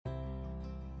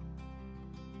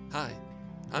Hi,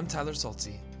 I'm Tyler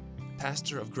Salty,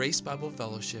 pastor of Grace Bible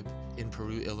Fellowship in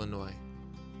Peru, Illinois.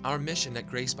 Our mission at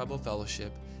Grace Bible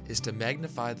Fellowship is to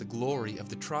magnify the glory of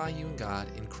the triune God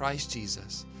in Christ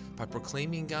Jesus by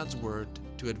proclaiming God's Word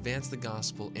to advance the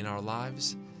gospel in our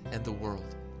lives and the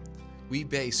world. We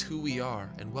base who we are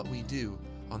and what we do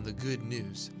on the good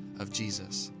news of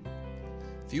Jesus.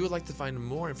 If you would like to find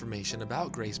more information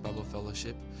about Grace Bible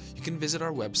Fellowship, you can visit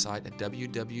our website at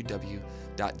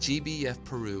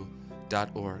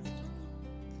www.gbfperu.org.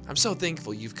 I'm so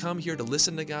thankful you've come here to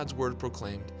listen to God's Word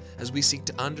proclaimed as we seek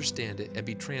to understand it and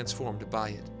be transformed by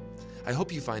it. I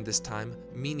hope you find this time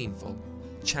meaningful,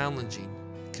 challenging,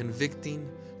 convicting,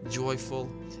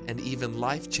 joyful, and even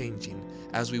life-changing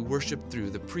as we worship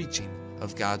through the preaching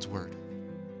of God's Word.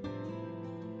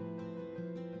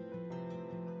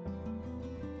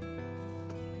 I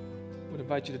would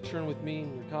invite you to turn with me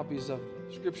in your copies of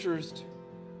Scriptures to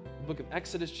the book of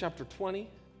Exodus chapter 20.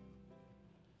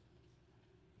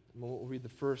 We'll read the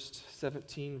first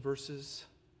 17 verses.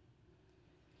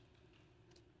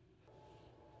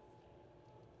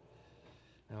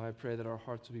 Now I pray that our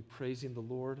hearts will be praising the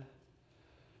Lord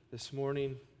this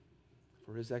morning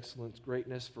for His excellent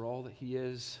greatness, for all that He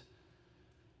is.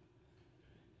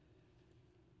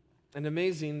 And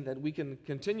amazing that we can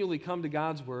continually come to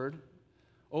God's Word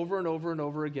over and over and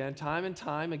over again, time and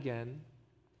time again,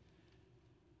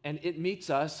 and it meets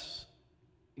us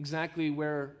exactly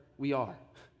where we are.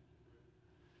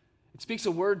 It speaks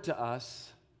a word to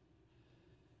us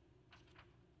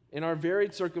in our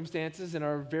varied circumstances, in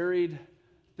our varied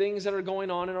things that are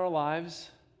going on in our lives.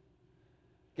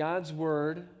 God's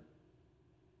Word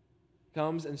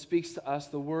comes and speaks to us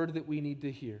the word that we need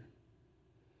to hear.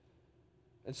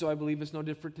 And so I believe it's no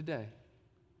different today.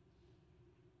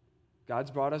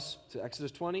 God's brought us to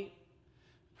Exodus 20,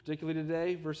 particularly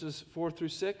today, verses 4 through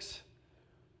 6,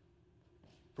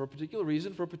 for a particular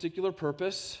reason, for a particular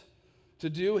purpose, to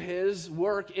do His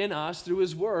work in us through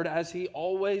His Word, as He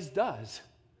always does.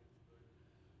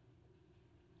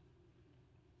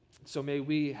 So may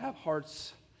we have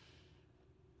hearts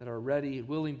that are ready and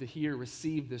willing to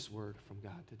receive this Word from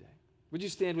God today. Would you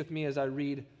stand with me as I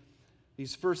read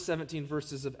these first 17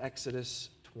 verses of Exodus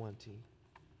 20?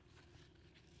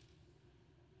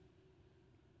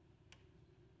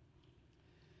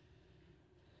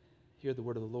 Hear the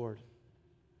word of the Lord.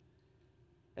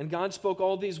 And God spoke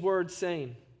all these words,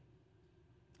 saying,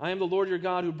 I am the Lord your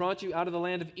God, who brought you out of the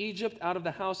land of Egypt, out of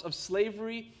the house of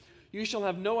slavery. You shall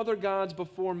have no other gods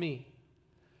before me.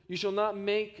 You shall not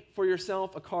make for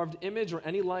yourself a carved image or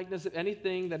any likeness of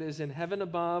anything that is in heaven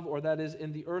above, or that is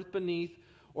in the earth beneath,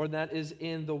 or that is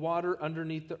in the water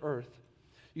underneath the earth.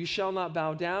 You shall not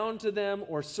bow down to them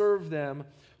or serve them,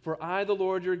 for I, the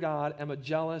Lord your God, am a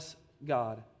jealous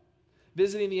God,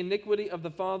 visiting the iniquity of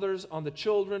the fathers on the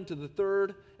children to the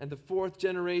third and the fourth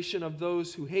generation of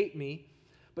those who hate me,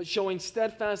 but showing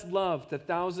steadfast love to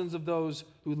thousands of those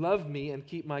who love me and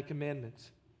keep my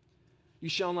commandments. You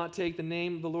shall not take the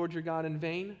name of the Lord your God in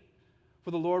vain,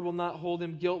 for the Lord will not hold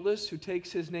him guiltless who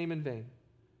takes his name in vain.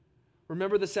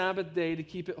 Remember the Sabbath day to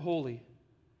keep it holy.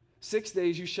 6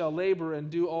 days you shall labor and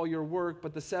do all your work,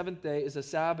 but the seventh day is a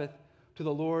Sabbath to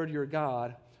the Lord your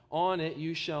God. On it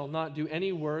you shall not do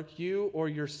any work, you or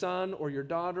your son or your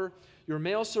daughter, your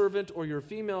male servant or your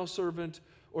female servant,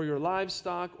 or your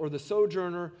livestock, or the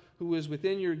sojourner who is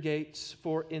within your gates.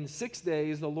 For in 6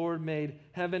 days the Lord made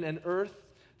heaven and earth,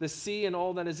 the sea and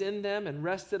all that is in them, and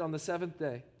rested on the seventh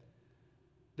day.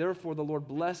 Therefore the Lord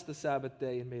blessed the Sabbath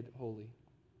day and made it holy.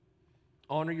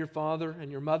 Honor your father and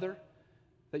your mother,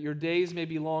 that your days may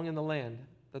be long in the land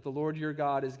that the Lord your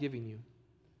God is giving you.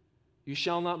 You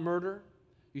shall not murder.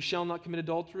 You shall not commit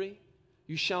adultery.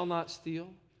 You shall not steal.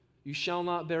 You shall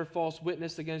not bear false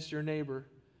witness against your neighbor.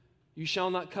 You shall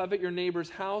not covet your neighbor's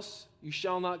house. You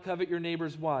shall not covet your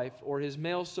neighbor's wife, or his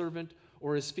male servant,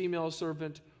 or his female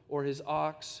servant, or his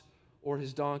ox, or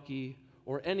his donkey,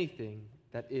 or anything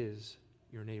that is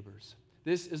your neighbor's.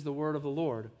 This is the word of the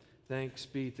Lord. Thanks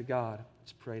be to God.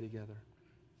 Let's pray together.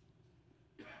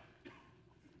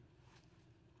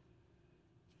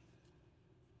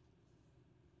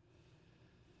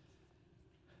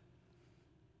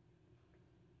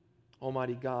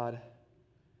 Almighty God,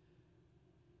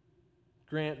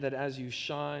 grant that as you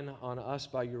shine on us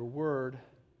by your word,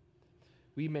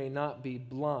 we may not be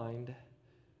blind,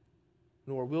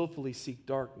 nor willfully seek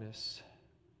darkness,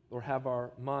 nor have our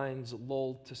minds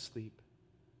lulled to sleep.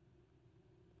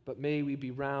 But may we be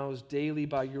roused daily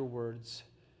by your words,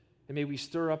 and may we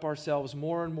stir up ourselves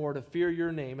more and more to fear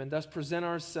your name, and thus present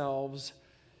ourselves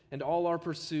and all our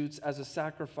pursuits as a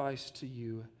sacrifice to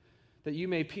you, that you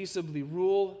may peaceably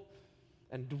rule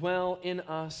and dwell in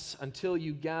us until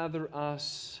you gather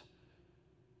us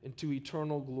into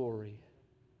eternal glory,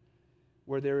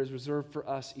 where there is reserved for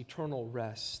us eternal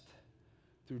rest.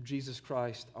 Through Jesus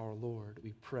Christ our Lord,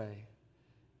 we pray.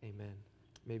 Amen.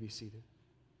 You may be seated.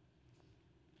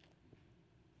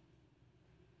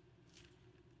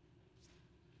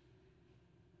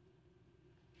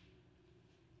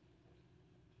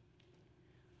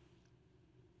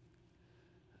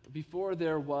 Before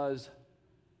there was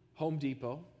Home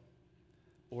Depot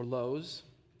or Lowe's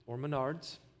or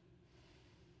Menards,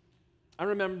 I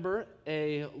remember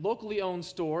a locally owned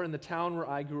store in the town where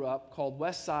I grew up called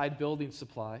Westside Building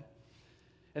Supply.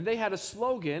 And they had a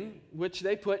slogan which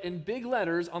they put in big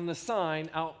letters on the sign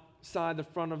outside the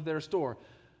front of their store.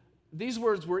 These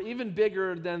words were even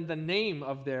bigger than the name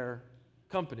of their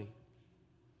company.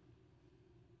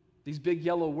 These big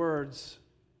yellow words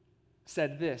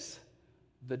said this: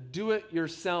 the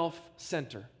Do-It-Yourself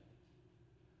Center.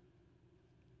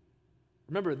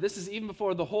 Remember, this is even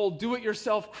before the whole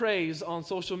do-it-yourself craze on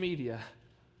social media.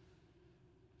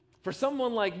 For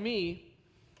someone like me,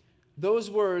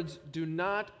 those words do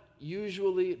not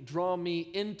usually draw me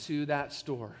into that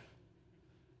store.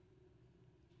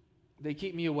 They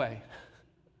keep me away.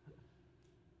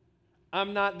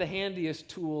 I'm not the handiest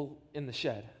tool in the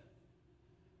shed.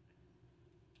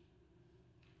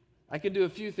 I can do a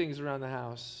few things around the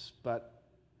house, but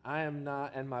I am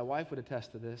not, and my wife would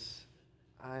attest to this,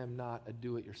 I am not a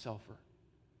do-it-yourselfer.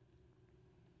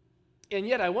 And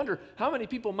yet I wonder how many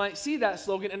people might see that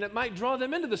slogan and it might draw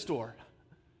them into the store.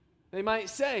 They might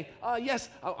say, yes,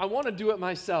 I want to do it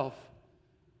myself.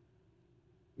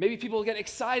 Maybe people get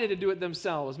excited to do it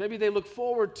themselves. Maybe they look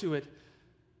forward to it.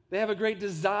 They have a great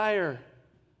desire.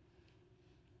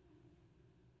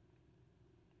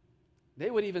 They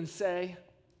would even say,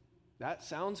 that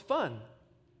sounds fun.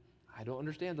 I don't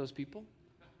understand those people,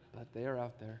 but they are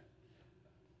out there.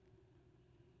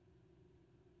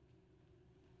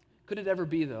 Could it ever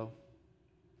be, though,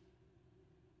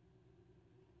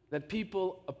 that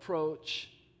people approach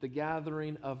the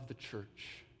gathering of the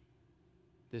church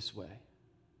this way,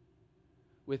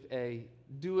 with a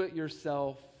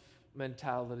do-it-yourself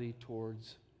mentality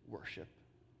towards worship?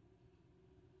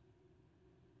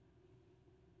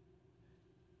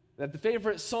 That the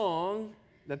favorite song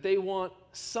that they want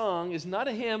sung is not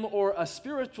a hymn or a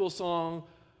spiritual song.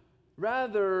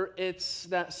 Rather, it's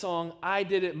that song, I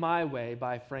Did It My Way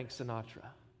by Frank Sinatra.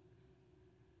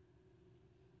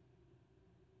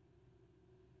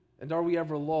 And are we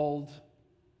ever lulled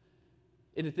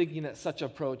into thinking that such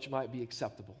approach might be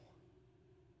acceptable?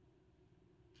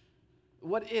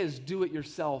 What is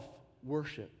do-it-yourself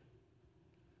worship?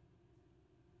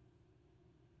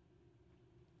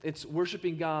 It's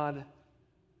worshiping God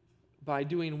by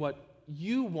doing what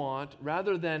you want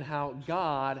rather than how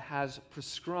God has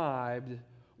prescribed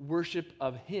worship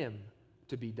of Him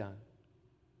to be done.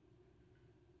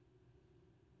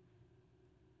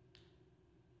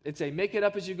 It's a make it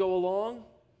up as you go along,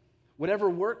 whatever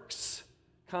works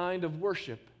kind of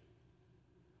worship.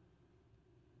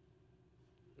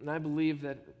 And I believe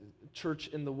that church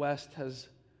in the West has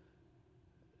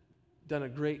done a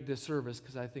great disservice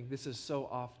because I think this is so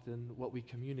often what we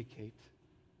communicate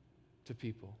to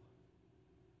people.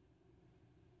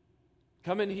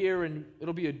 Come in here and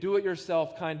it'll be a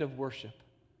do-it-yourself kind of worship.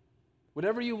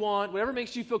 Whatever you want, whatever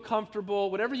makes you feel comfortable,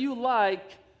 whatever you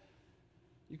like,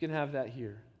 you can have that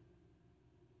here.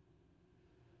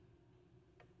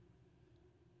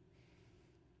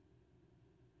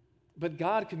 But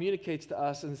God communicates to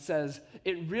us and says,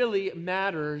 it really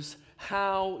matters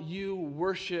how you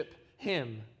worship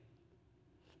Him.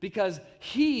 Because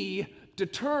He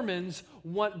determines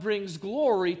what brings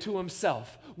glory to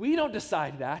Himself. We don't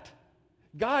decide that.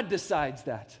 God decides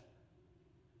that.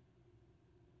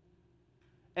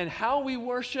 And how we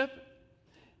worship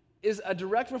is a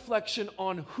direct reflection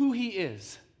on who He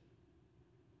is.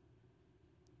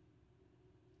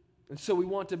 And so we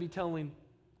want to be telling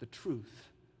the truth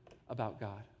about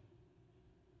God.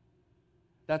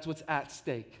 That's what's at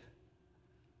stake.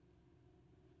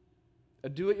 A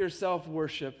do-it-yourself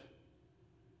worship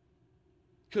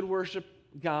could worship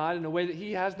God in a way that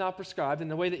He has not prescribed,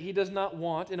 in a way that He does not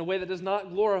want, in a way that does not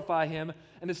glorify Him,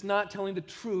 and it's not telling the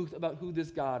truth about who this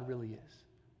God really is.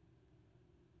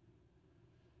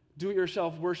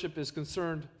 Do-it-yourself worship is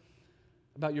concerned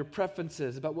about your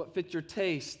preferences, about what fits your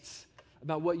tastes,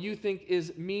 about what you think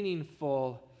is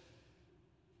meaningful.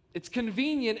 It's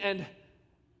convenient, and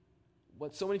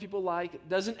what so many people like,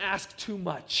 doesn't ask too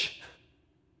much.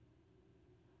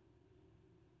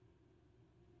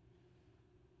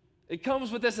 It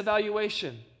comes with this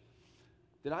evaluation.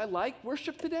 Did I like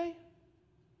worship today?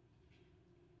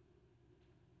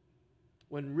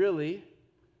 when really,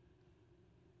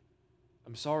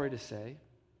 I'm sorry to say,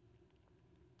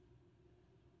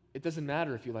 it doesn't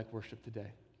matter if you like worship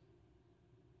today.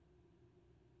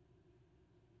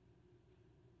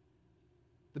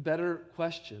 The better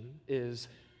question is,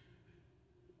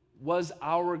 was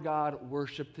our God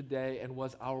worshiped today, and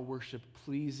was our worship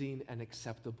pleasing and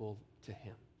acceptable to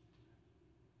Him?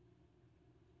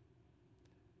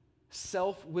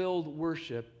 Self-willed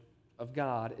worship of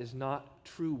God is not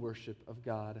true worship of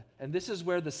God. And this is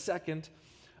where the second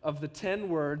of the 10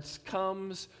 words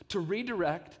comes to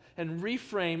redirect and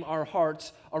reframe our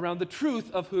hearts around the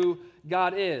truth of who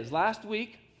God is. Last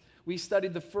week, we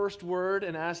studied the first word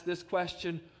and asked this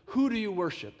question: who do you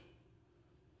worship?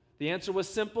 The answer was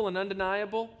simple and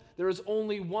undeniable. There is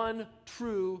only one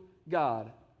true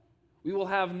God. We will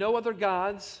have no other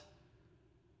gods,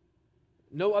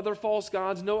 no other false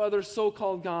gods, no other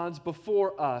so-called gods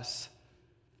before us.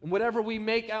 And whatever we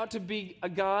make out to be a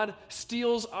God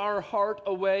steals our heart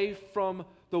away from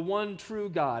the one true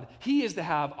God. He is to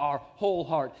have our whole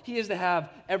heart. He is to have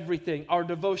everything. Our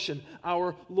devotion,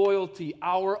 our loyalty,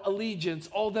 our allegiance,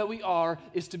 all that we are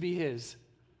is to be His.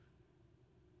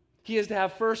 He is to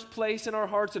have first place in our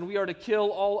hearts, and we are to kill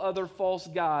all other false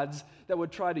gods that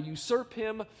would try to usurp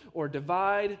Him or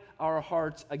divide our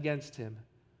hearts against Him.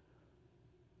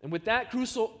 And with that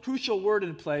crucial word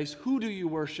in place, who do you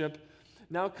worship?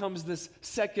 Now comes this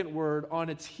second word on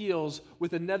its heels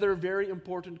with another very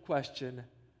important question: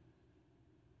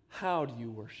 how do you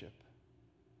worship?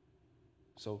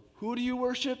 So, who do you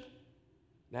worship?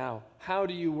 Now, how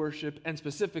do you worship? And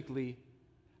specifically,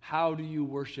 how do you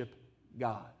worship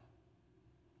God?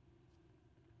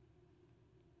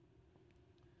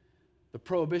 The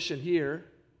prohibition here,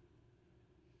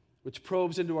 which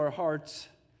probes into our hearts,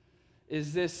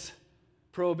 is this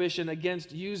prohibition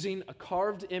against using a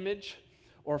carved image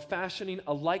or fashioning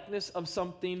a likeness of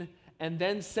something and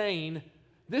then saying,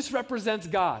 this represents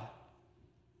God.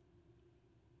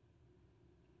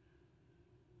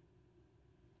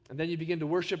 And then you begin to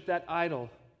worship that idol,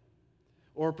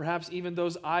 or perhaps even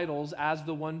those idols as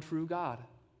the one true God.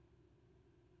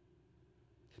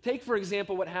 Take, for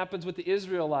example, what happens with the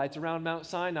Israelites around Mount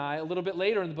Sinai a little bit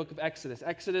later in the book of Exodus.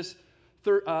 Exodus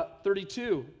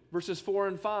 32, verses 4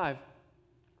 and 5.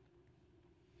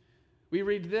 We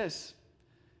read this: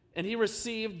 and he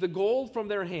received the gold from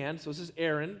their hand, so this is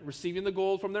Aaron receiving the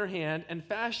gold from their hand, and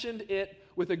fashioned it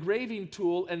with a graving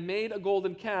tool and made a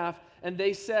golden calf. And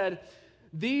they said,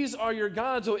 these are your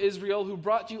gods, O Israel, who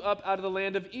brought you up out of the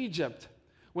land of Egypt.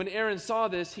 When Aaron saw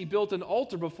this, he built an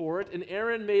altar before it, and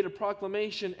Aaron made a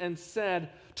proclamation and said,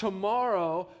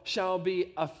 tomorrow shall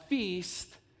be a feast.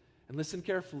 And listen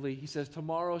carefully, he says,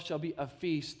 tomorrow shall be a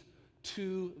feast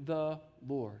to the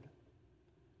Lord.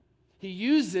 He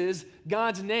uses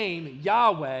God's name,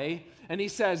 Yahweh, and he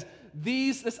says,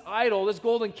 this idol, this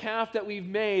golden calf that we've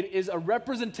made is a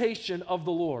representation of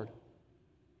the Lord.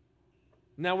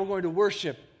 Now we're going to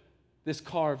worship this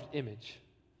carved image.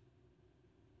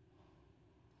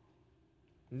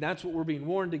 And that's what we're being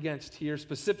warned against here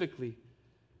specifically.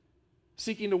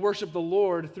 Seeking to worship the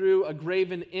Lord through a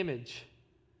graven image.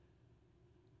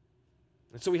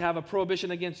 And so we have a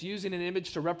prohibition against using an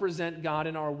image to represent God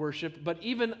in our worship, but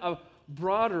even a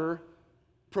broader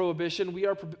prohibition, we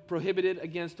are prohibited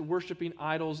against worshiping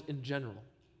idols in general.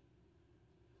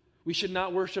 We should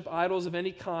not worship idols of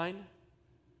any kind.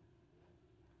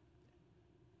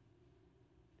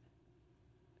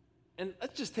 And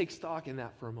let's just take stock in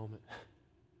that for a moment.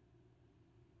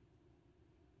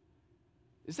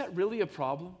 Is that really a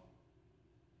problem?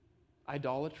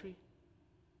 Idolatry?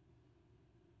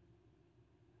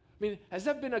 I mean, has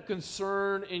that been a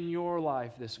concern in your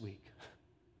life this week?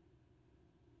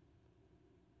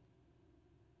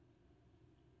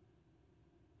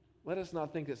 Let us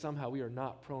not think that somehow we are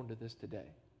not prone to this today.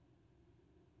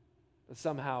 That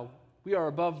somehow we are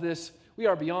above this, we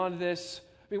are beyond this.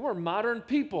 I mean, we're modern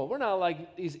people. We're not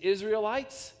like these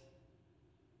Israelites.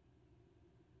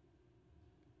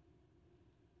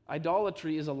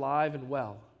 Idolatry is alive and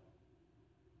well.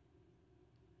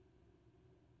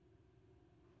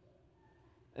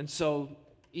 And so,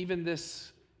 even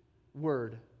this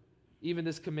word, even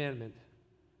this commandment,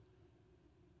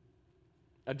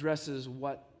 addresses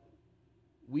what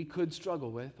we could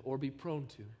struggle with or be prone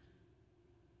to.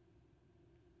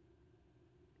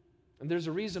 And there's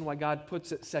a reason why God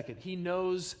puts it second. He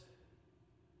knows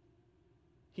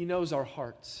our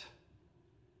hearts.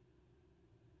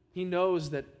 He knows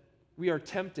that we are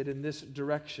tempted in this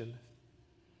direction.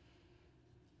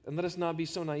 And let us not be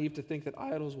so naive to think that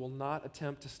idols will not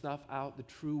attempt to snuff out the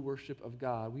true worship of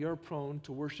God. We are prone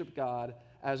to worship God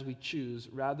as we choose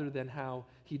rather than how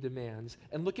he demands.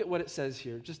 And look at what it says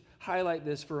here. Just highlight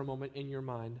this for a moment in your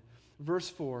mind. Verse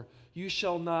 4, you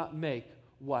shall not make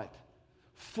what?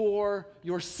 For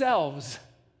yourselves.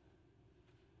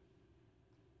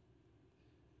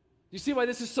 You see why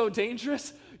this is so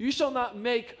dangerous? You shall not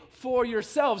make for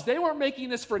yourselves. They weren't making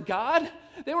this for God.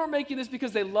 They weren't making this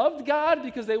because they loved God,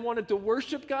 because they wanted to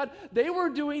worship God. They were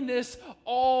doing this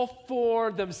all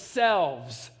for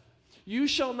themselves. You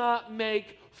shall not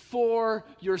make for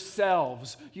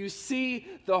yourselves. You see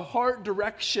the heart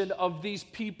direction of these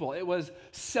people. It was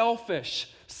selfish,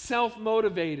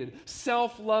 self-motivated,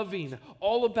 self-loving,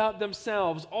 all about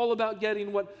themselves, all about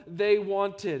getting what they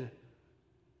wanted.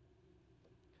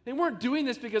 They weren't doing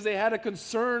this because they had a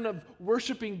concern of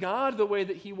worshiping God the way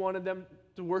that he wanted them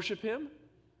to worship him.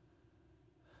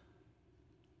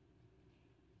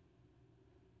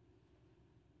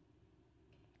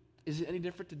 Is it any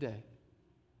different today?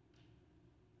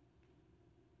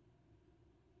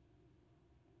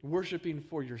 Worshiping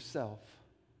for yourself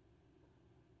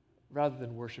rather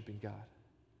than worshiping God.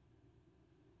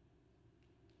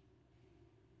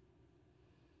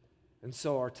 And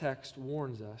so our text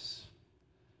warns us.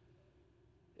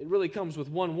 It really comes with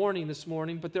one warning this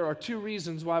morning, but there are two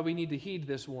reasons why we need to heed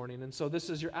this warning. And so this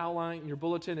is your outline, your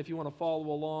bulletin. If you want to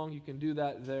follow along, you can do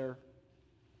that there.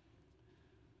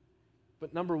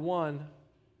 But number one,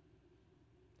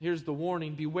 here's the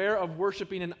warning. Beware of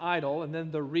worshiping an idol, and then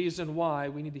the reason why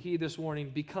we need to heed this warning,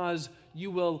 because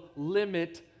you will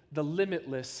limit the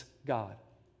limitless God.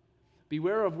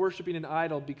 Beware of worshiping an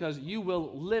idol because you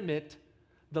will limit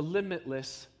the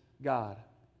limitless God.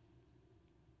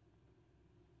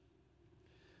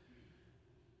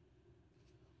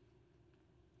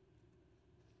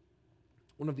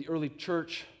 One of the early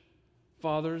church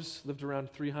fathers lived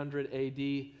around 300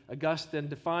 AD. Augustine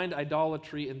defined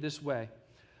idolatry in this way.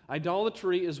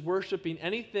 Idolatry is worshiping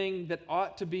anything that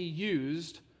ought to be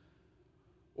used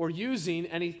or using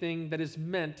anything that is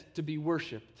meant to be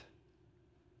worshiped.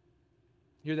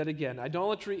 Hear that again.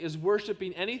 Idolatry is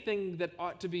worshiping anything that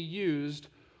ought to be used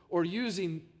or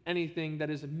using anything that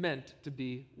is meant to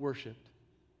be worshiped.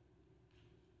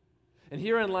 And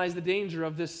herein lies the danger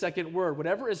of this second word.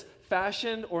 Whatever is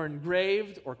fashioned or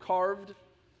engraved or carved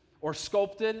or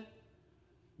sculpted,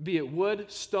 be it wood,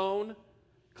 stone,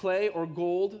 clay, or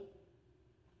gold,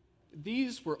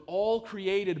 these were all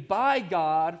created by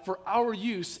God for our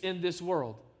use in this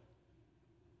world.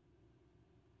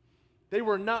 They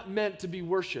were not meant to be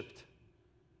worshiped.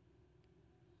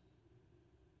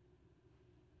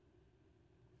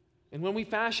 And when we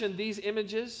fashion these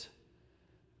images,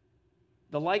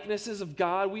 the likenesses of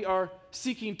God, we are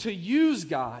seeking to use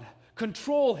God,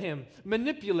 control him,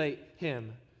 manipulate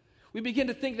him. We begin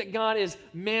to think that God is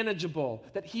manageable,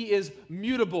 that he is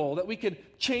mutable, that we can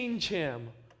change him,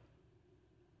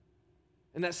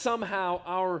 and that somehow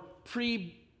our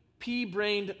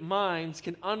pea-brained minds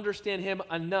can understand him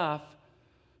enough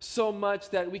so much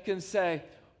that we can say,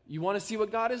 you want to see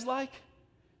what God is like?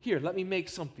 Here, let me make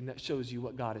something that shows you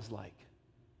what God is like.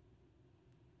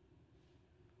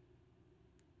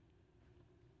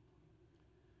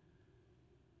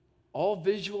 All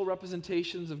visual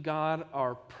representations of God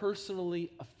are personally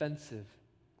offensive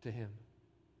to him.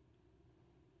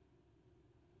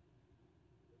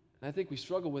 And I think we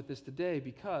struggle with this today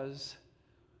because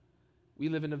we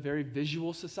live in a very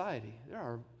visual society. There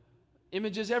are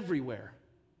images everywhere.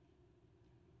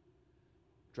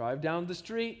 Drive down the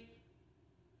street,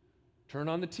 turn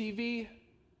on the TV,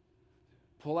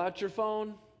 pull out your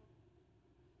phone.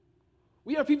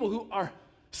 We are people who are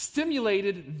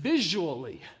stimulated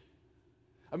visually.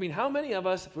 I mean, how many of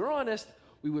us, if we're honest,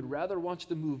 we would rather watch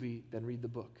the movie than read the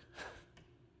book?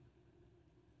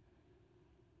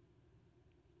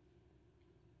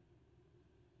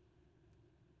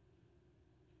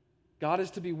 God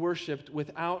is to be worshiped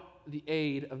without the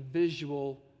aid of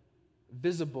visible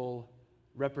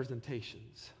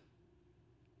representations.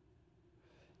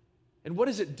 And what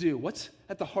does it do? What's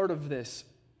at the heart of this?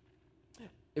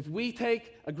 If we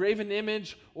take a graven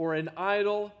image or an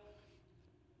idol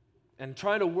and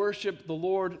try to worship the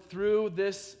Lord through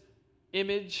this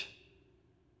image,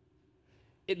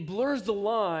 it blurs the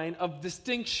line of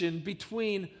distinction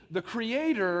between the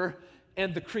Creator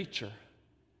and the creature.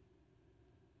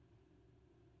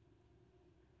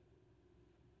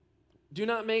 Do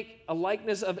not make a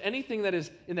likeness of anything that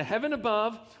is in the heaven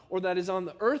above, or that is on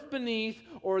the earth beneath,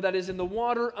 or that is in the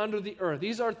water under the earth.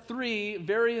 These are three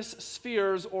various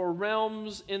spheres or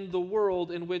realms in the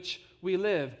world in which we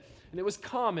live. And it was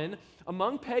common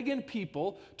among pagan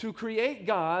people to create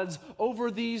gods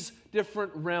over these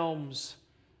different realms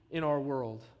in our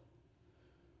world.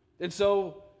 And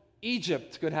so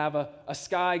Egypt could have a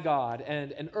sky god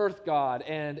and an earth god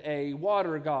and a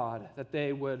water god that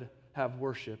they would have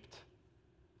worshiped.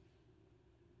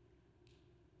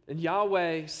 And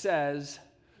Yahweh says,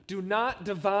 do not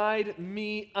divide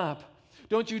me up.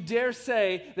 Don't you dare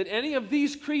say that any of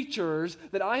these creatures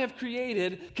that I have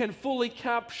created can fully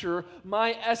capture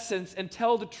my essence and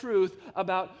tell the truth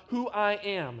about who I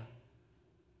am.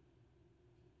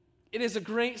 It is a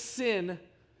great sin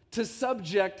to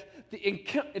subject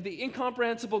the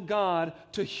incomprehensible God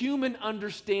to human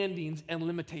understandings and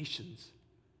limitations.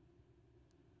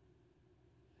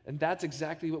 And that's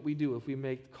exactly what we do if we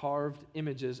make carved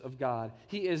images of God.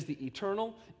 He is the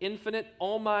eternal, infinite,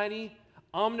 almighty,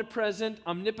 omnipresent,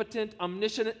 omnipotent,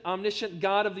 omniscient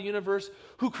God of the universe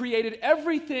who created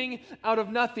everything out of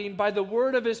nothing by the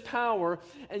word of his power.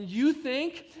 And you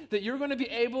think that you're going to be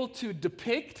able to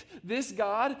depict this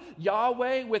God,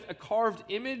 Yahweh, with a carved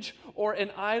image or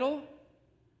an idol?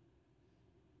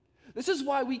 This is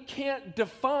why we can't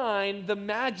define the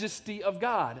majesty of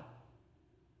God.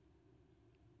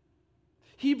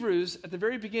 Hebrews, at the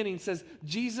very beginning, says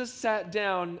Jesus sat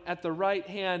down at the right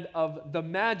hand of the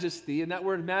majesty, and that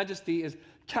word majesty is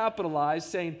capitalized,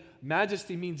 saying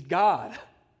majesty means God.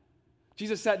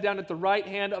 Jesus sat down at the right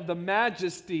hand of the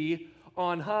majesty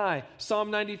on high. Psalm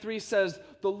 93 says,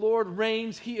 the Lord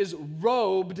reigns, he is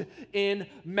robed in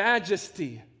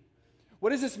majesty.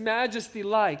 What is this majesty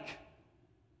like?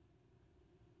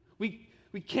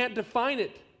 We can't define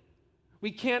it. We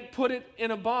can't put it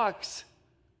in a box.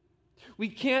 We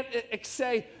can't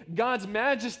say God's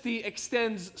majesty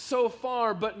extends so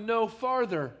far but no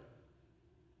farther.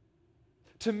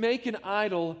 To make an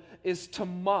idol is to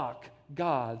mock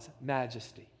God's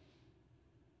majesty.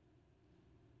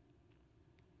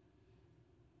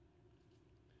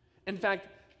 In fact,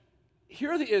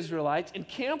 here are the Israelites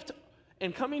encamped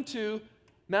and coming to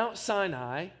Mount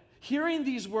Sinai, hearing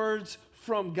these words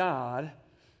from God,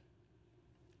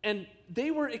 and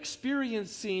they were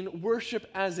experiencing worship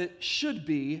as it should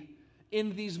be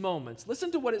in these moments.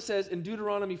 Listen to what it says in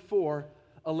Deuteronomy 4,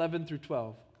 11 through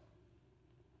 12.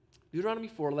 Deuteronomy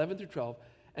 4, 11 through 12.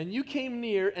 And you came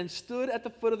near and stood at the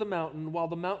foot of the mountain while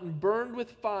the mountain burned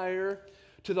with fire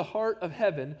to the heart of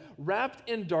heaven, wrapped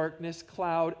in darkness,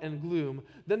 cloud, and gloom.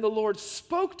 Then the Lord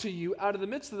spoke to you out of the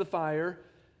midst of the fire.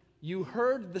 You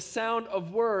heard the sound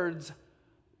of words,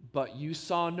 but you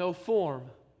saw no form.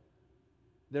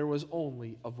 There was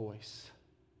only a voice.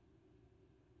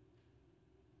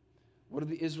 What are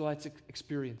the Israelites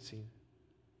experiencing?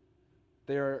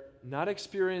 They are not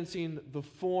experiencing the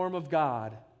form of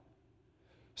God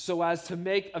so as to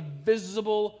make a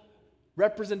visible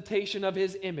representation of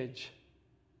his image.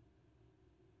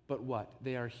 But what?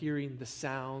 They are hearing the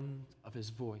sound of his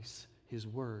voice, his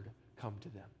word come to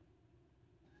them.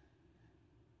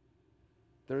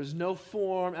 There is no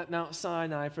form at Mount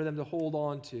Sinai for them to hold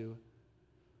on to.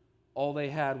 All they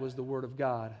had was the Word of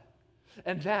God.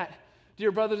 And that, dear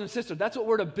brothers and sisters, that's what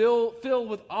we're to fill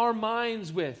with our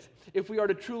minds with if we are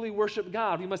to truly worship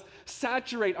God. We must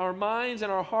saturate our minds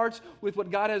and our hearts with what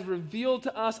God has revealed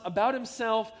to us about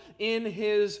himself in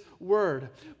his Word.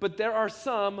 But there are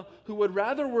some who would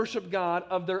rather worship God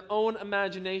of their own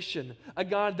imagination, a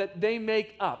God that they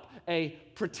make up, a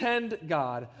pretend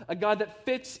God, a God that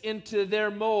fits into their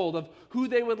mold of who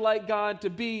they would like God to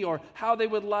be or how they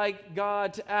would like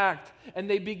God to act. And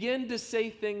they begin to say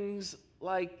things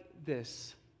like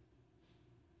this: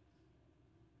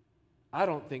 I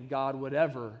don't think God would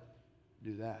ever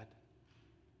do that.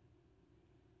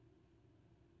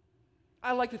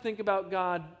 I like to think about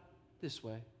God this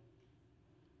way.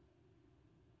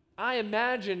 I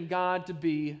imagine God to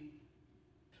be.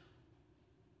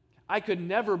 I could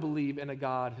never believe in a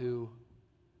God who,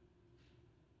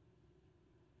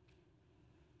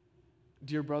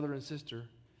 dear brother and sister,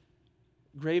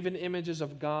 graven images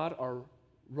of God are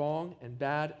wrong and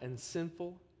bad and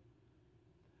sinful,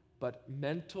 but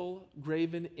mental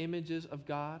graven images of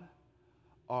God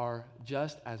are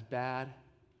just as bad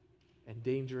and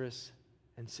dangerous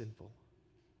and sinful.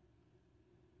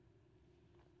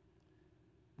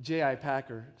 J.I.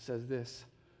 Packer says this: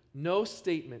 no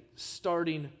statement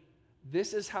starting,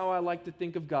 "This is how I like to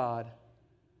think of God,"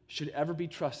 should ever be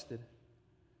trusted.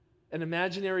 An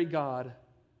imaginary God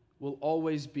will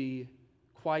always be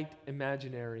quite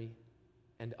imaginary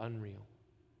and unreal.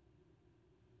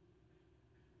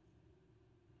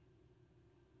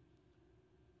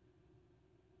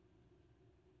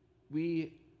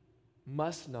 We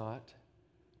must not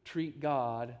treat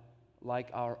God like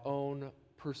our own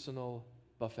personal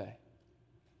buffet.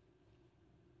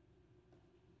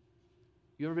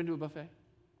 You ever been to a buffet?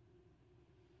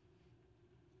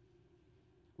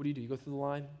 What do? You go through the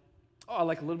line. Oh, I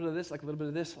like a little bit of this, like a little bit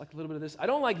of this, like a little bit of this. I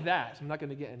don't like that, so I'm not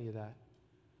going to get any of that.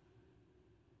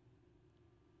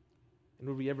 And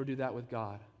would we ever do that with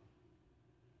God?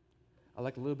 I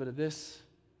like a little bit of this,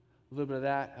 a little bit of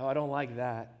that. Oh, I don't like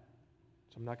that,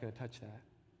 so I'm not going to touch that.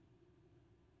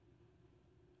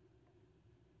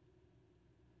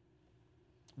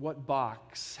 What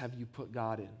box have you put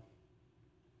God in?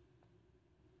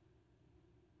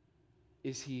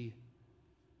 Is he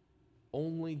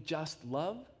only just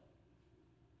love?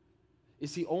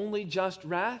 Is he only just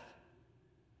wrath?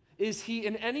 Is he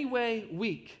in any way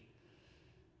weak?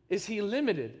 Is he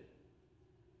limited?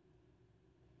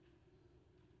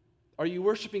 Are you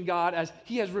worshiping God as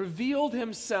he has revealed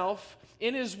himself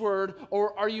in his word,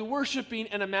 or are you worshiping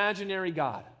an imaginary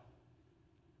God?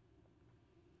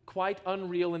 Quite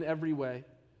unreal in every way.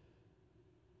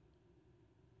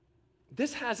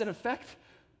 This has an effect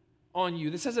on you.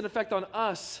 This has an effect on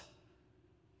us.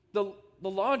 The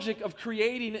logic of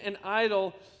creating an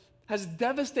idol has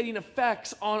devastating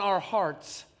effects on our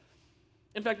hearts.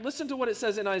 In fact, listen to what it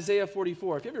says in Isaiah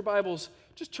 44. If you have your Bibles,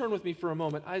 just turn with me for a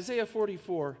moment. Isaiah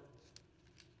 44.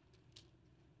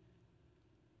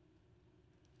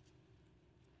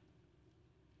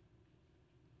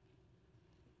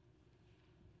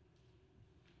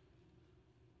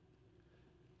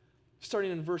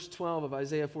 Starting in verse 12 of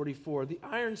Isaiah 44, the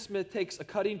ironsmith takes a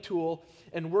cutting tool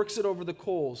and works it over the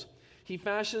coals. He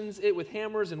fashions it with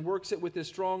hammers and works it with his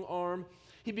strong arm.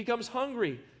 He becomes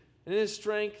hungry, and his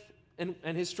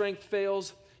strength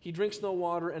fails. He drinks no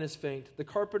water and is faint. The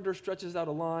carpenter stretches out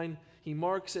a line. He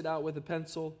marks it out with a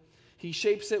pencil. He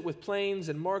shapes it with planes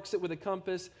and marks it with a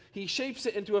compass. He shapes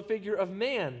it into a figure of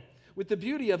man, with the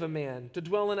beauty of a man, to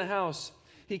dwell in a house.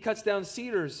 He cuts down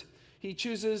cedars. He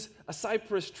chooses a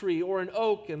cypress tree or an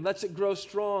oak and lets it grow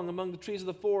strong among the trees of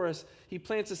the forest. He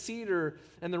plants a cedar,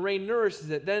 and the rain nourishes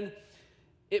it. Then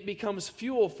it becomes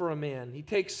fuel for a man. He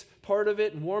takes part of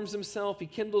it and warms himself. He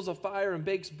kindles a fire and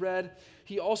bakes bread.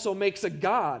 He also makes a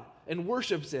god and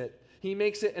worships it. He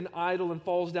makes it an idol and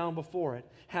falls down before it.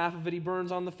 Half of it he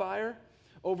burns on the fire.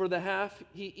 Over the half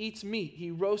he eats meat. He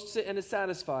roasts it and is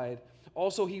satisfied.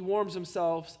 Also he warms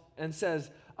himself and says,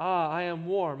 "Ah, I am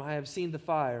warm. I have seen the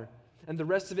fire." And the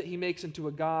rest of it he makes into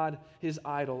a god, his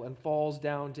idol, and falls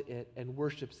down to it and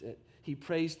worships it. He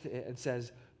prays to it and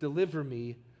says, "Deliver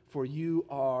me, for you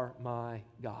are my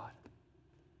God."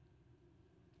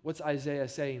 What's Isaiah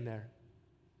saying there?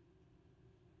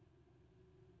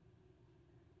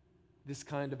 This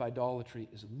kind of idolatry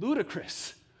is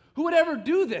ludicrous. Who would ever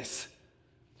do this?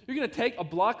 You're going to take a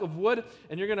block of wood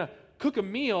and you're going to cook a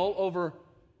meal over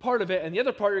part of it, and the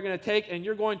other part you're going to take and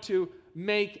you're going to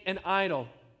make an idol.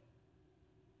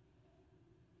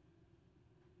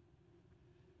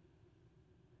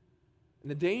 And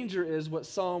the danger is what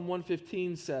Psalm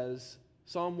 115 says,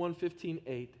 Psalm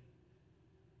 115:8.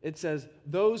 It says,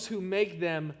 "Those who make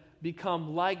them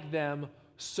become like them,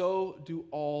 so do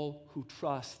all who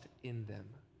trust in them."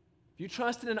 If you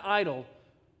trust in an idol,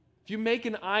 if you make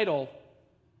an idol,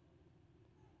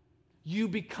 you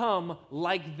become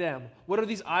like them. What are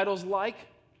these idols like?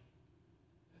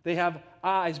 They have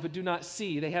eyes but do not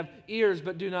see. They have ears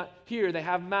but do not hear. They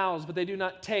have mouths but they do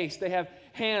not taste. They have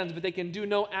hands but they can do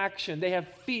no action. They have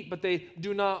feet but they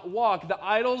do not walk. The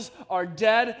idols are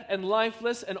dead and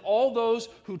lifeless, and all those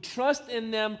who trust in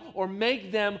them or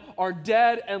make them are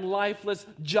dead and lifeless,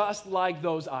 just like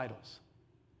those idols.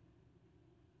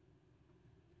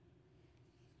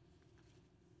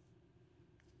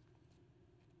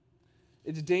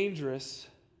 It's dangerous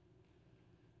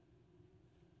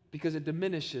because it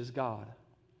diminishes God.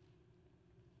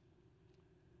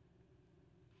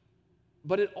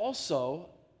 But it also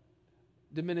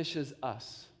diminishes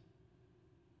us.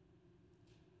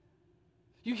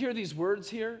 You hear these words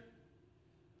here?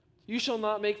 You shall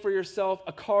not make for yourself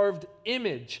a carved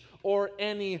image or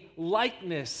any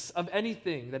likeness of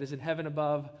anything that is in heaven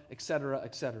above, etc.,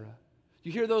 etc.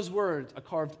 You hear those words, a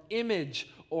carved image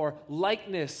or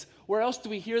likeness. Where else do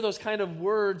we hear those kind of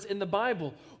words in the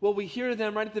Bible? Well, we hear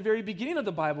them right at the very beginning of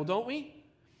the Bible, don't we?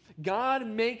 God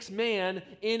makes man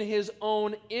in his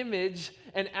own image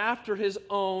and after his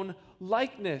own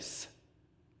likeness.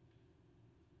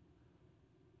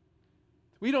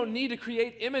 We don't need to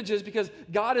create images because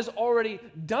God has already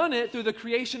done it through the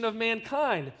creation of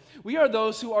mankind. We are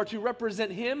those who are to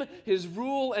represent him, his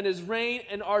rule and his reign,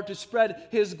 and are to spread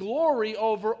his glory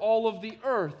over all of the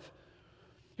earth.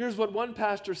 Here's what one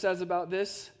pastor says about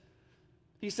this.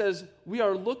 He says, we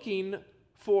are looking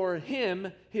for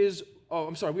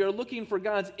we are looking for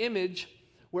God's image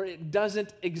where it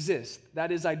doesn't exist.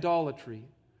 That is idolatry.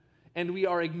 and we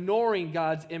are ignoring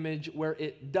God's image where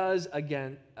it does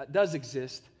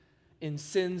exist in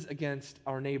sins against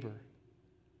our neighbor.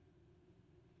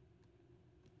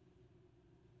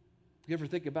 You ever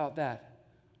think about that?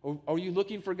 Or are you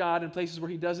looking for God in places where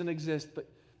he doesn't exist, but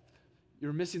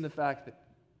you're missing the fact that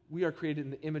we are created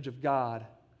in the image of God?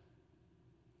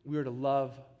 We are to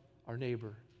love our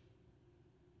neighbor.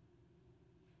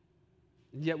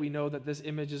 And yet we know that this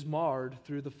image is marred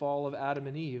through the fall of Adam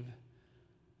and Eve.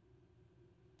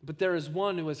 But there is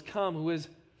one who has come who is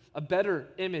a better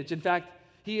image. In fact,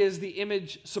 he is the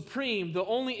image supreme, the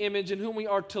only image in whom we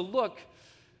are to look.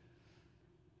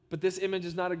 But this image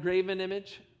is not a graven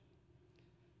image.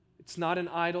 It's not an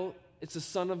idol. It's the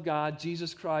Son of God,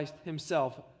 Jesus Christ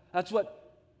himself. That's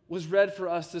what was read for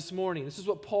us this morning. This is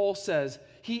what Paul says.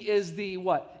 He is the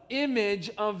what? Image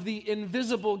of the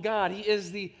invisible God. He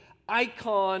is the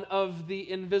icon of the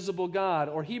invisible God.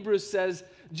 Or Hebrews says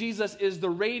Jesus is the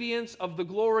radiance of the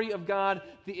glory of God,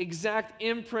 the exact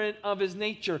imprint of his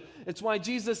nature. It's why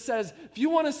Jesus says, if you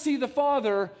want to see the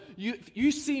Father,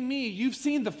 you see me, you've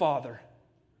seen the Father.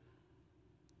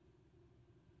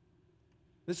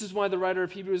 This is why the writer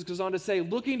of Hebrews goes on to say,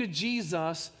 looking to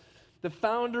Jesus, the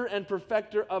founder and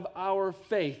perfecter of our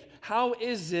faith. How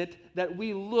is it that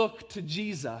we look to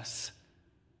Jesus?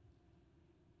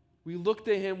 We look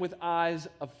to him with eyes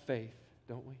of faith,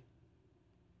 don't we?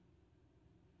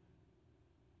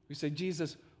 We say,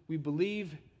 Jesus, we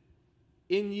believe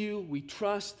in you, we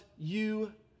trust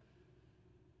you.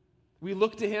 We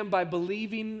look to him by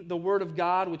believing the Word of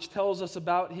God, which tells us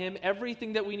about him.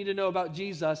 Everything that we need to know about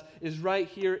Jesus is right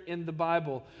here in the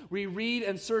Bible. We read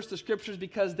and search the Scriptures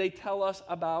because they tell us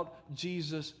about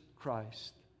Jesus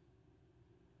Christ.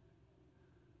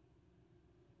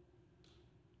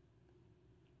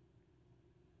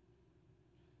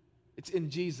 It's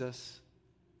in Jesus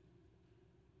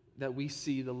that we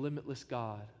see the limitless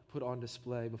God put on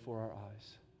display before our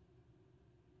eyes.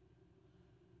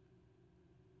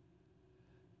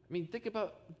 I mean, think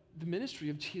about the ministry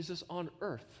of Jesus on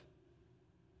earth.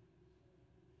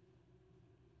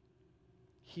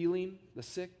 Healing the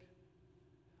sick,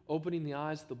 opening the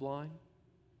eyes of the blind,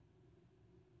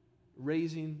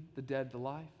 raising the dead to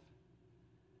life,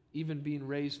 even being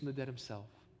raised from the dead himself.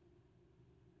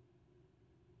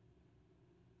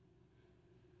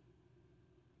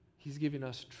 He's giving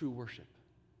us true worship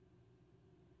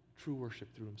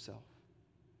through himself.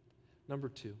 Number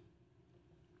 2.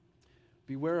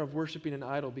 Beware of worshiping an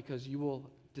idol because you will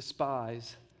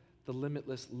despise the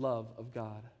limitless love of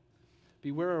God.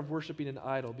 Beware of worshiping an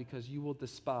idol because you will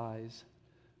despise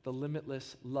the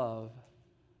limitless love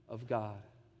of God.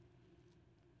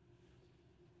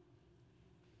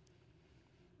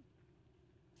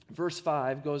 Verse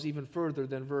 5 goes even further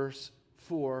than verse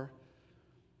 4.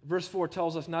 Verse 4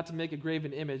 tells us not to make a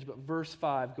graven image, but verse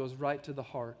 5 goes right to the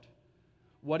heart.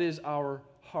 What is our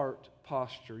heart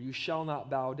posture? You shall not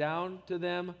bow down to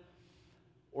them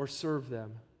or serve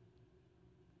them.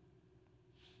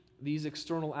 These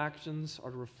external actions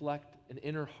are to reflect an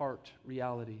inner heart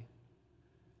reality.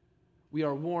 We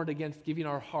are warned against giving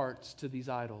our hearts to these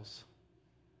idols,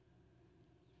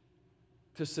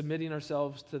 to submitting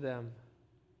ourselves to them.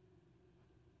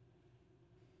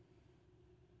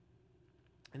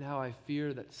 And how I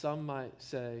fear that some might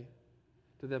say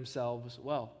to themselves,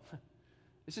 well,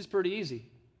 this is pretty easy,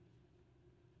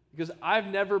 because I've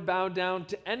never bowed down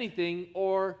to anything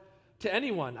or to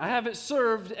anyone. I haven't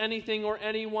served anything or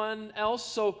anyone else,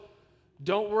 so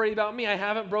don't worry about me. I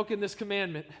haven't broken this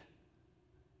commandment.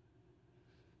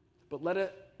 But let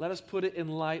us put it in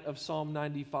light of Psalm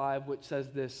 95, which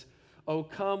says this, "Oh,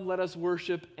 come, let us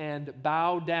worship and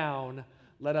bow down.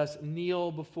 Let us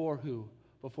kneel before who?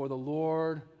 Before the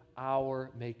Lord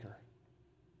our Maker."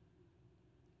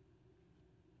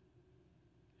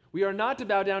 We are not to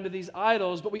bow down to these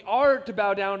idols, but we are to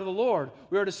bow down to the Lord.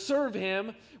 We are to serve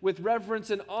him with reverence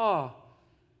and awe.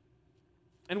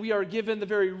 And we are given the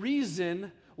very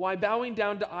reason why bowing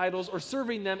down to idols or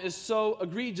serving them is so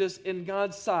egregious in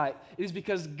God's sight. It is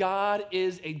because God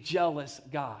is a jealous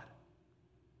God.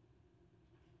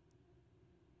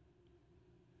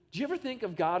 Do you ever think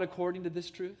of God according to this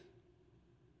truth?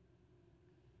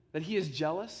 That he is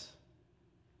jealous?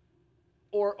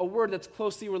 Or a word that's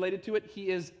closely related to it, he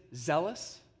is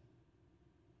zealous?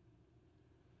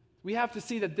 We have to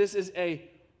see that this is a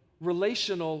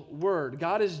relational word.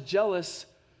 God is jealous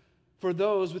for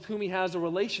those with whom he has a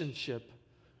relationship.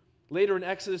 Later in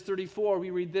Exodus 34,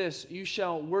 we read this, "You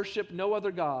shall worship no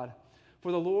other God,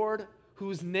 for the Lord,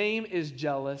 whose name is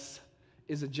jealous,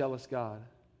 is a jealous God."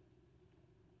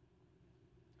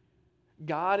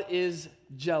 God is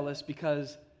jealous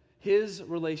because his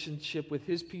relationship with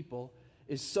his people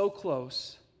is so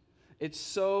close, it's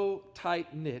so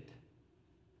tight-knit,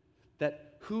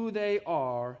 that who they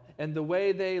are and the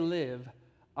way they live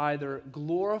either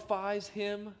glorifies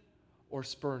him or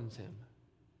spurns him.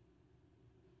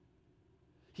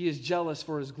 He is jealous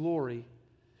for his glory.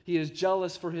 He is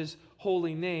jealous for his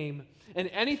holy name. And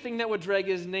anything that would drag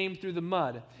his name through the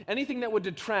mud, anything that would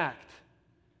detract,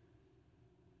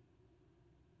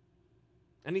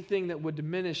 anything that would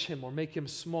diminish him or make him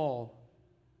small,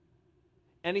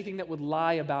 anything that would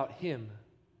lie about him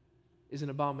is an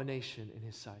abomination in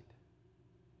his sight.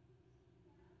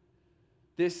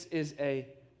 This is a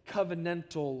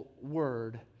covenantal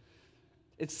word.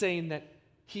 It's saying that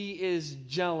he is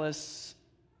jealous,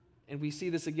 and we see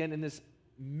this again in this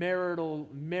marital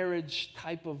marriage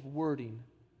type of wording.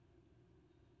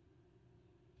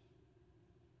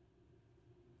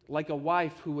 Like a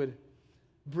wife who would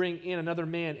bring in another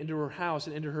man into her house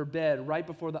and into her bed right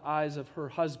before the eyes of her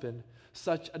husband,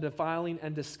 such a defiling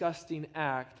and disgusting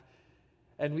act.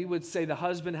 And we would say the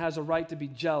husband has a right to be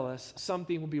jealous.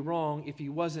 Something would be wrong if he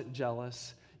wasn't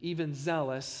jealous, even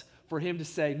zealous, for him to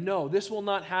say, no, this will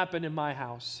not happen in my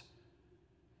house.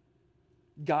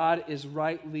 God is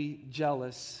rightly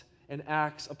jealous and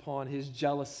acts upon his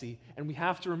jealousy. And we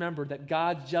have to remember that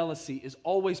God's jealousy is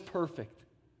always perfect.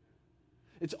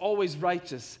 It's always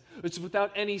righteous. It's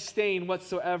without any stain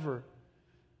whatsoever.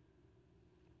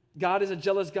 God is a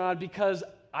jealous God because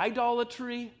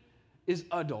idolatry is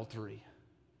adultery.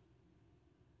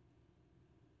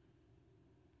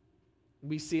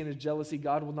 We see in his jealousy,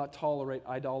 God will not tolerate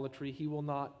idolatry. He will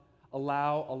not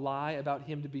allow a lie about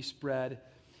him to be spread.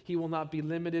 He will not be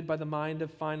limited by the mind of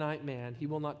finite man. He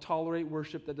will not tolerate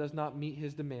worship that does not meet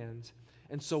his demands.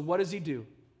 And so what does he do?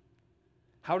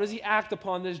 How does he act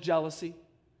upon this jealousy?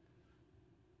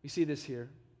 We see this here.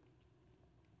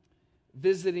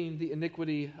 Visiting the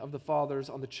iniquity of the fathers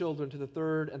on the children to the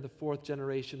third and the fourth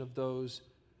generation of those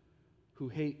who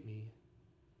hate me.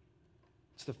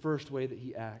 It's the first way that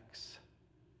he acts.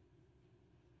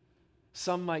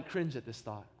 Some might cringe at this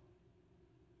thought.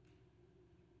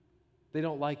 They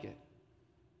don't like it.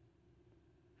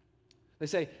 They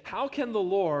say, how can the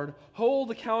Lord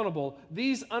hold accountable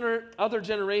these other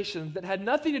generations that had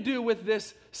nothing to do with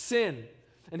this sin?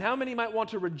 And how many might want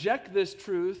to reject this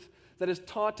truth that is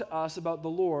taught to us about the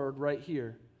Lord right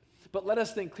here? But let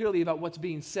us think clearly about what's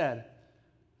being said.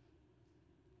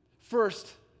 First,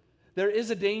 there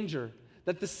is a danger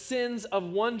that the sins of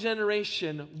one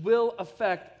generation will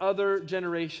affect other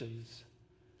generations.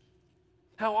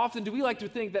 How often do we like to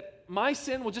think that my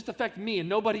sin will just affect me and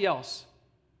nobody else?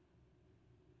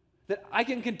 That I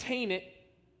can contain it.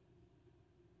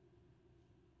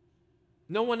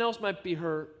 No one else might be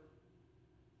hurt.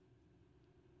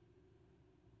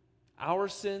 Our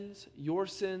sins, your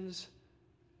sins,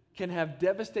 can have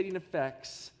devastating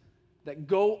effects that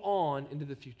go on into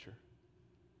the future.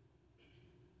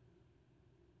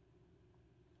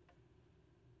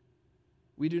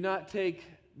 We do not take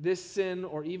this sin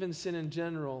or even sin in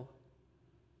general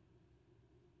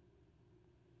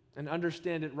and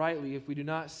understand it rightly if we do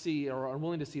not see or are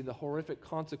unwilling to see the horrific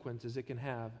consequences it can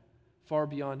have far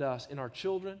beyond us in our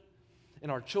children,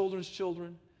 in our children's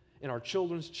children, in our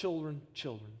children's children's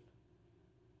children.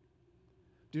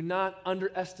 Do not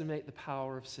underestimate the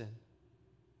power of sin.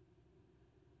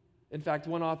 In fact,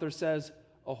 one author says,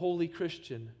 a holy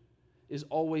Christian is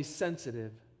always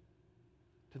sensitive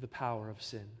to the power of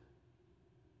sin.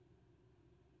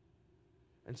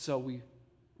 And so we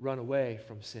run away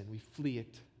from sin. We flee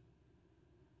it.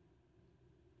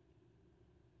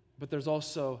 But there's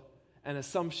also an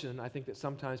assumption, I think, that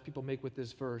sometimes people make with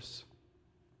this verse.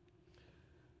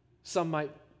 Some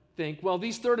might think, well,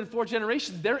 these third and fourth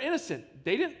generations, they're innocent.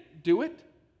 They didn't do it.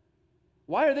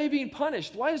 Why are they being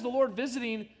punished? Why is the Lord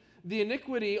visiting the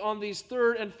iniquity on these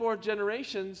third and fourth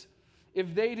generations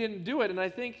if they didn't do it? And I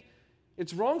think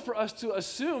it's wrong for us to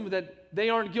assume that they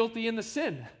aren't guilty in the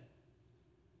sin.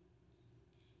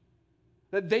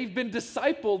 That they've been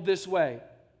discipled this way.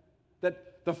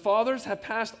 That the fathers have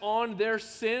passed on their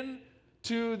sin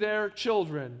to their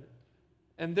children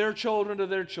and their children to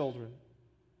their children.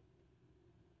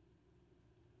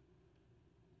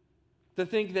 To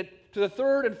think that to the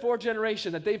third and fourth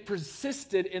generation that they've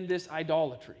persisted in this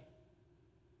idolatry.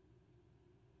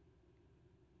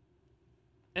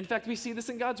 In fact, we see this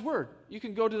in God's Word. You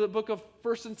can go to the book of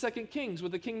 1st and 2nd Kings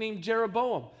with a king named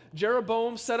Jeroboam.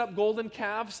 Jeroboam set up golden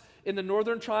calves in the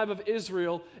northern tribe of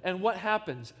Israel, and what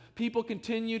happens? People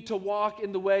continued to walk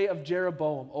in the way of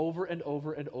Jeroboam over and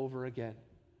over and over again.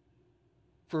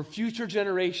 For future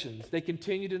generations, they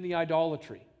continued in the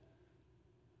idolatry.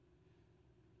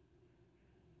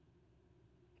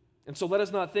 And so let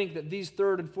us not think that these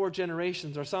third and fourth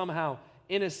generations are somehow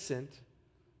innocent.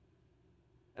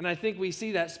 And I think we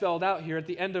see that spelled out here at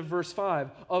the end of verse 5,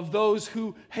 of those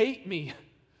who hate me.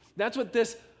 That's what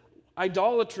this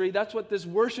idolatry, that's what this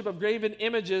worship of graven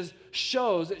images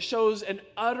shows. It shows an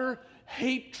utter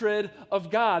hatred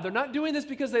of God. They're not doing this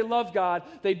because they love God.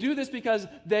 They do this because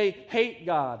they hate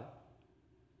God.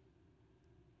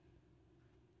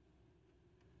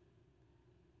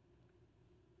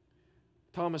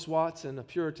 Thomas Watson, a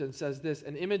Puritan, says this: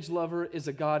 an image lover is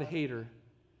a God hater.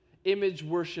 Image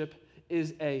worship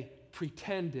is a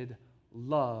pretended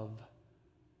love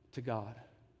to God.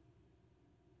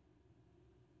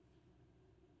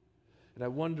 And I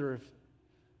wonder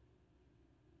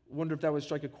if that would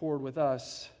strike a chord with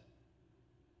us,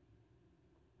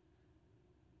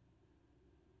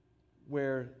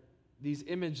 where these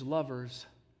image lovers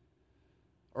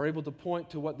are able to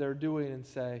point to what they're doing and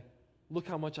say, look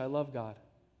how much I love God.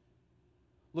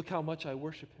 Look how much I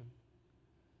worship Him.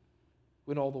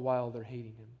 When all the while they're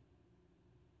hating Him.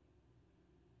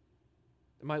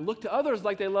 It might look to others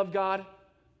like they love God. It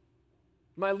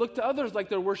might look to others like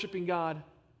they're worshiping God.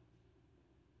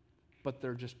 But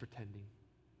they're just pretending.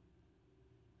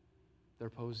 They're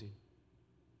posing.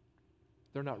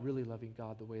 They're not really loving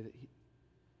God the way that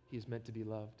He is meant to be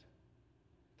loved.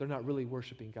 They're not really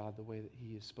worshiping God the way that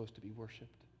He is supposed to be worshiped.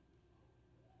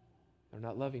 They're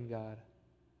not loving God.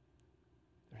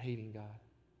 They're hating God.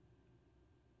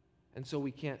 And so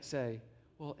we can't say,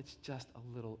 well, it's just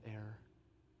a little error.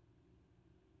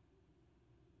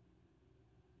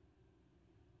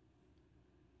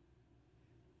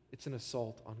 It's an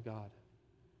assault on God.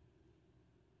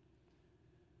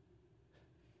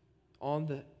 On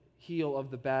the heel of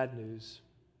the bad news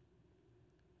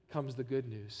comes the good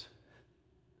news.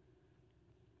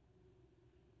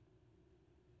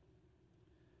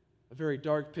 A very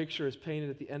dark picture is painted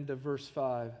at the end of verse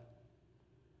 5.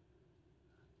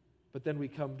 But then we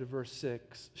come to verse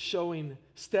 6, showing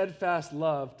steadfast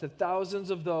love to thousands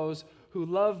of those who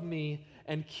love me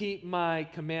and keep my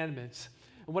commandments.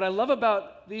 And what I love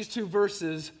about these two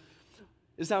verses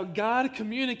is how God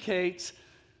communicates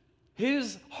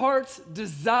His heart's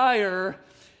desire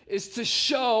is to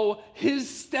show His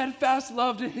steadfast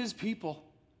love to His people.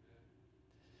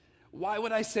 Why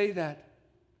would I say that?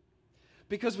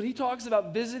 Because when He talks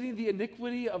about visiting the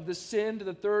iniquity of the sin to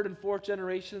the third and fourth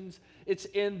generations, it's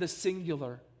in the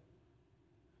singular.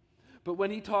 But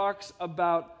when He talks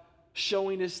about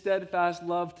showing His steadfast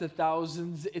love to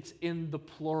thousands, it's in the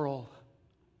plural.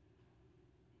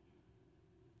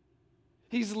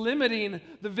 He's limiting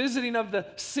the visiting of the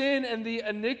sin and the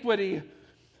iniquity,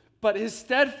 but His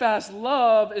steadfast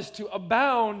love is to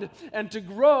abound and to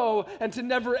grow and to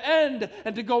never end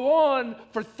and to go on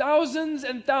for thousands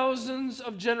and thousands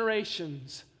of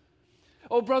generations.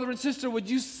 Oh, brother and sister, would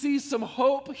you see some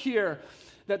hope here?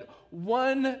 That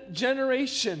one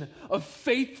generation of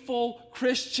faithful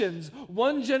Christians,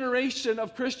 one generation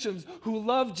of Christians who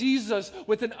love Jesus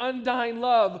with an undying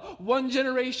love, one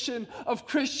generation of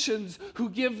Christians who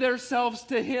give themselves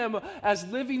to Him as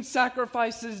living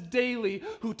sacrifices daily,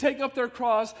 who take up their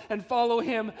cross and follow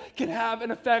Him, can have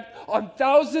an effect on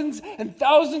thousands and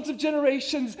thousands of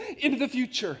generations into the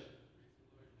future.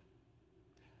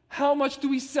 How much do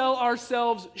we sell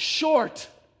ourselves short?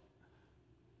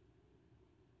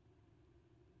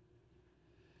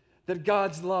 That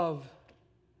God's love,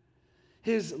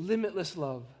 His limitless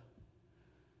love,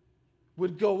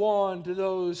 would go on to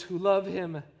those who love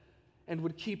Him and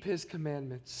would keep His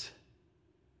commandments.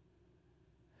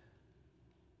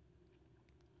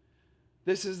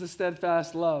 This is the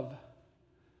steadfast love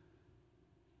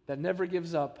that never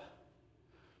gives up,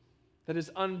 that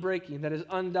is unbreaking, that is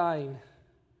undying,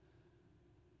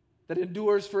 that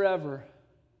endures forever.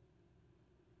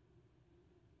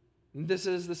 And this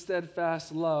is the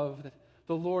steadfast love that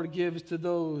the Lord gives to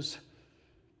those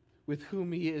with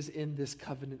whom He is in this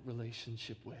covenant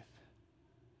relationship with.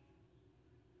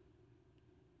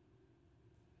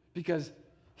 Because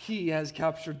He has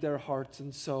captured their hearts,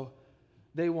 and so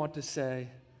they want to say,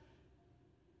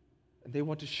 and they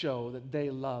want to show that they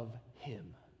love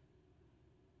Him.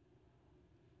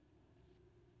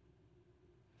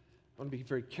 I want to be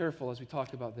very careful as we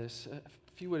talk about this.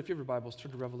 If you have your Bibles,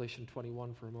 turn to Revelation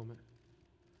 21 for a moment.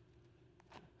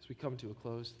 As we come to a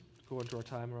close, go into our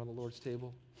time around the Lord's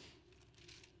table.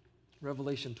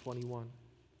 Revelation 21.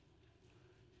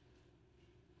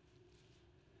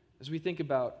 As we think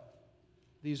about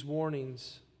these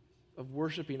warnings of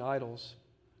worshiping idols,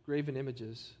 graven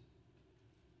images,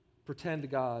 pretend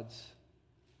gods,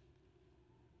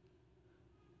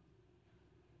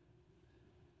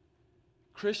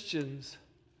 Christians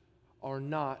are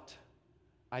not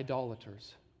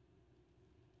idolaters.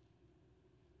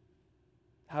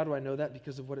 How do I know that?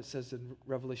 Because of what it says in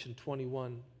Revelation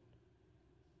 21,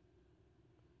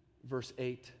 verse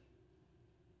 8.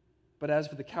 But as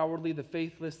for the cowardly, the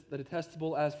faithless, the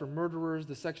detestable, as for murderers,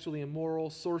 the sexually immoral,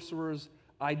 sorcerers,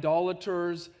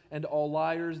 idolaters, and all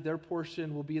liars, their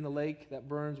portion will be in the lake that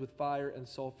burns with fire and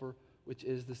sulfur, which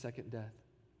is the second death.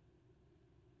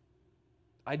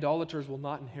 Idolaters will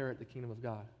not inherit the kingdom of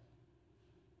God.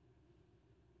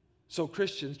 So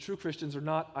Christians, true Christians, are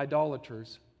not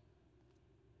idolaters.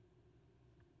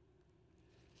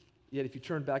 Yet if you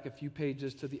turn back a few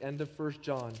pages to the end of 1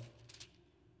 John,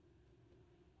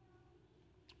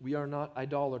 we are not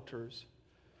idolaters.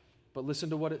 But listen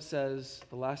to what it says,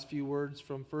 the last few words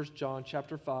from 1 John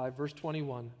chapter 5, verse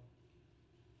 21.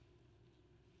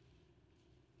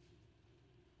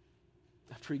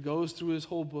 After he goes through his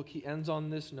whole book, he ends on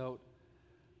this note: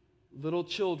 little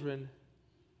children,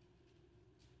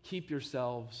 keep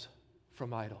yourselves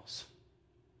from idols.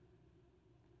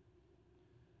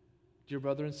 Dear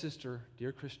brother and sister,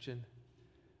 dear Christian,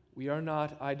 we are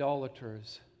not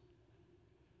idolaters,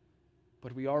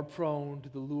 but we are prone to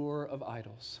the lure of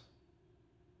idols.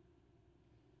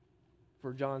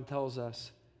 For John tells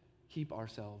us, keep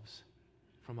ourselves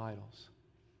from idols.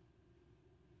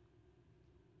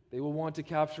 They will want to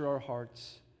capture our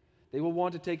hearts. They will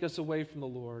want to take us away from the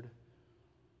Lord.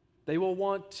 They will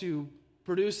want to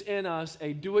produce in us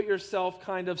a do-it-yourself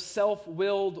kind of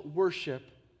self-willed worship.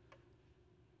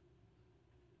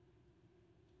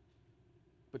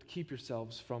 But keep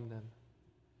yourselves from them.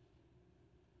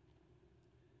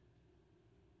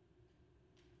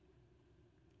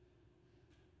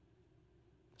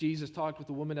 Jesus talked with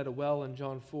the woman at a well in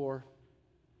John 4,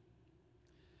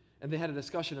 and they had a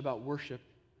discussion about worship.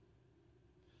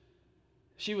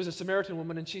 She was a Samaritan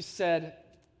woman, and she said,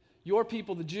 your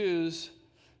people, the Jews,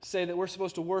 say that we're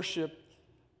supposed to worship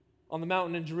on the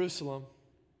mountain in Jerusalem.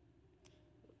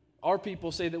 Our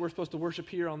people say that we're supposed to worship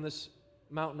here on this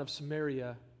mountain of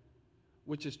Samaria.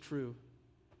 Which is true?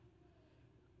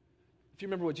 If you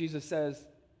remember what Jesus says,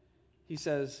 he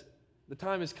says, the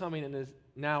time is coming and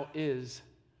now is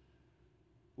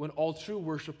when all true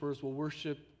worshipers will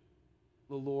worship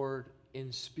the Lord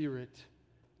in spirit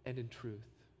and in truth.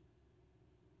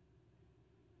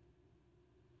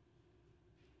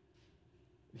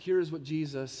 Here's what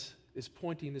Jesus is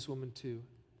pointing this woman to.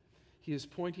 He is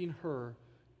pointing her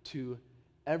to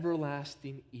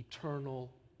everlasting, eternal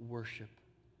worship.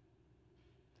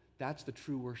 That's the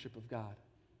true worship of God.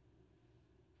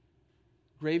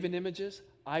 Graven images,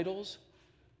 idols,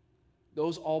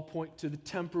 those all point to the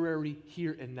temporary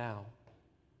here and now.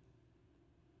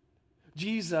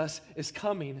 Jesus is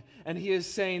coming, and he is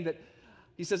saying that,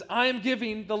 he says, I am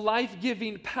giving the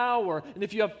life-giving power, and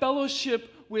if you have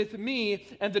fellowship with me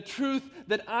and the truth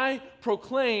that I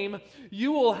proclaim,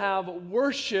 you will have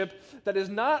worship that is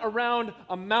not around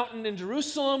a mountain in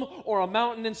Jerusalem or a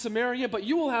mountain in Samaria, but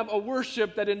you will have a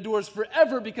worship that endures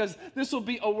forever, because this will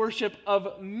be a worship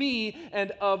of me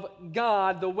and of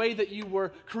God, the way that you were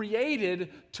created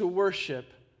to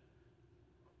worship.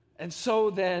 And so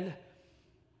then,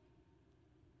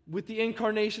 with the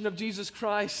incarnation of Jesus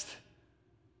Christ,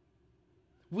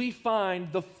 we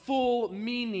find the full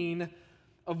meaning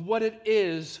of what it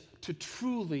is to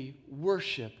truly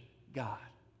worship God.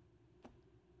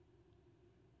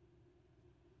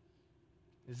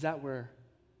 Is that where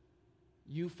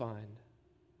you find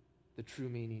the true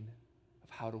meaning of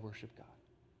how to worship God?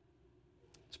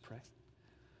 Let's pray.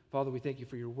 Father, we thank you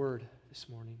for your word this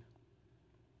morning.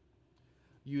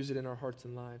 Use it in our hearts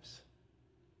and lives.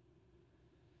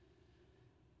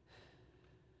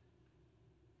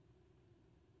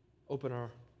 Open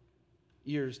our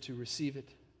ears to receive it,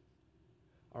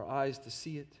 our eyes to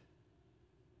see it.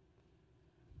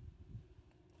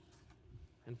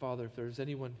 And Father, if there's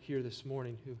anyone here this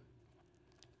morning who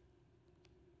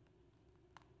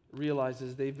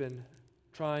realizes they've been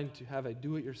trying to have a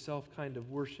do-it-yourself kind of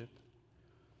worship,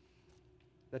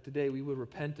 that today we would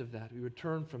repent of that, we would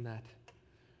turn from that.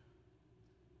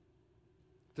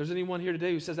 If there's anyone here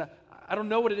today who says, I don't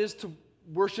know what it is to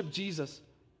worship Jesus,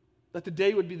 that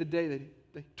today would be the day that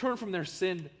they turn from their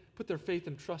sin, put their faith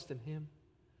and trust in him.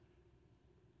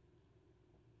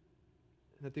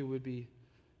 And that they would be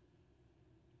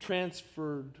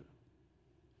transferred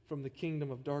from the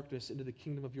kingdom of darkness into the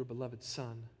kingdom of your beloved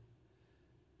Son.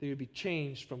 They would be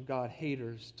changed from God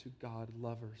haters to God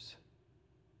lovers.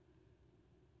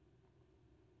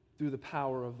 Through the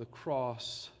power of the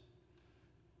cross,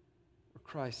 where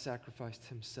Christ sacrificed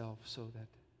himself so that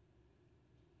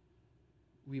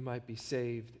we might be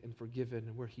saved and forgiven,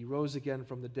 and where he rose again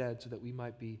from the dead so that we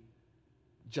might be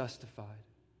justified,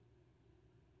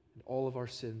 and all of our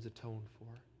sins atoned for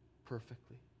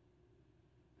perfectly.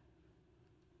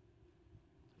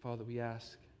 Father, we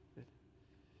ask that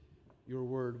your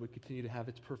word would continue to have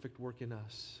its perfect work in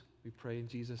us. We pray in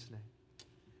Jesus'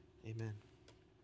 name. Amen.